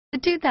The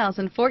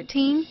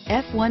 2014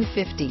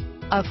 F-150.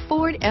 A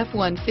Ford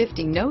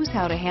F-150 knows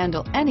how to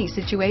handle any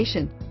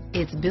situation.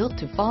 It's built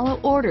to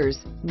follow orders,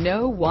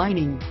 no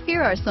whining.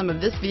 Here are some of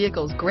this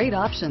vehicle's great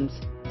options: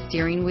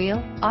 steering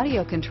wheel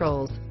audio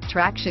controls,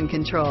 traction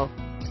control,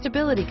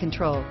 stability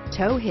control,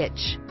 tow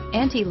hitch,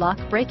 anti-lock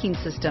braking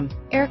system,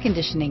 air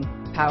conditioning,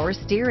 power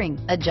steering,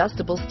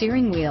 adjustable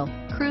steering wheel,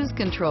 cruise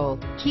control,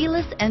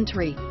 keyless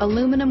entry,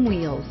 aluminum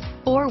wheels,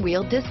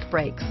 four-wheel disc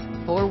brakes,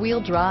 four-wheel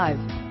drive,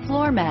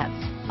 floor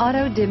mats,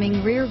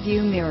 auto-dimming rear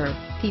view mirror,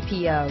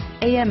 PPO,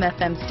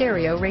 AM/FM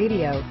stereo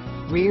radio,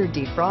 rear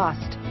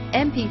defrost,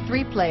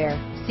 MP3 player,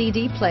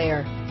 CD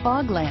player,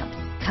 fog lamps.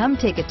 Come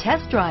take a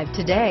test drive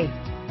today.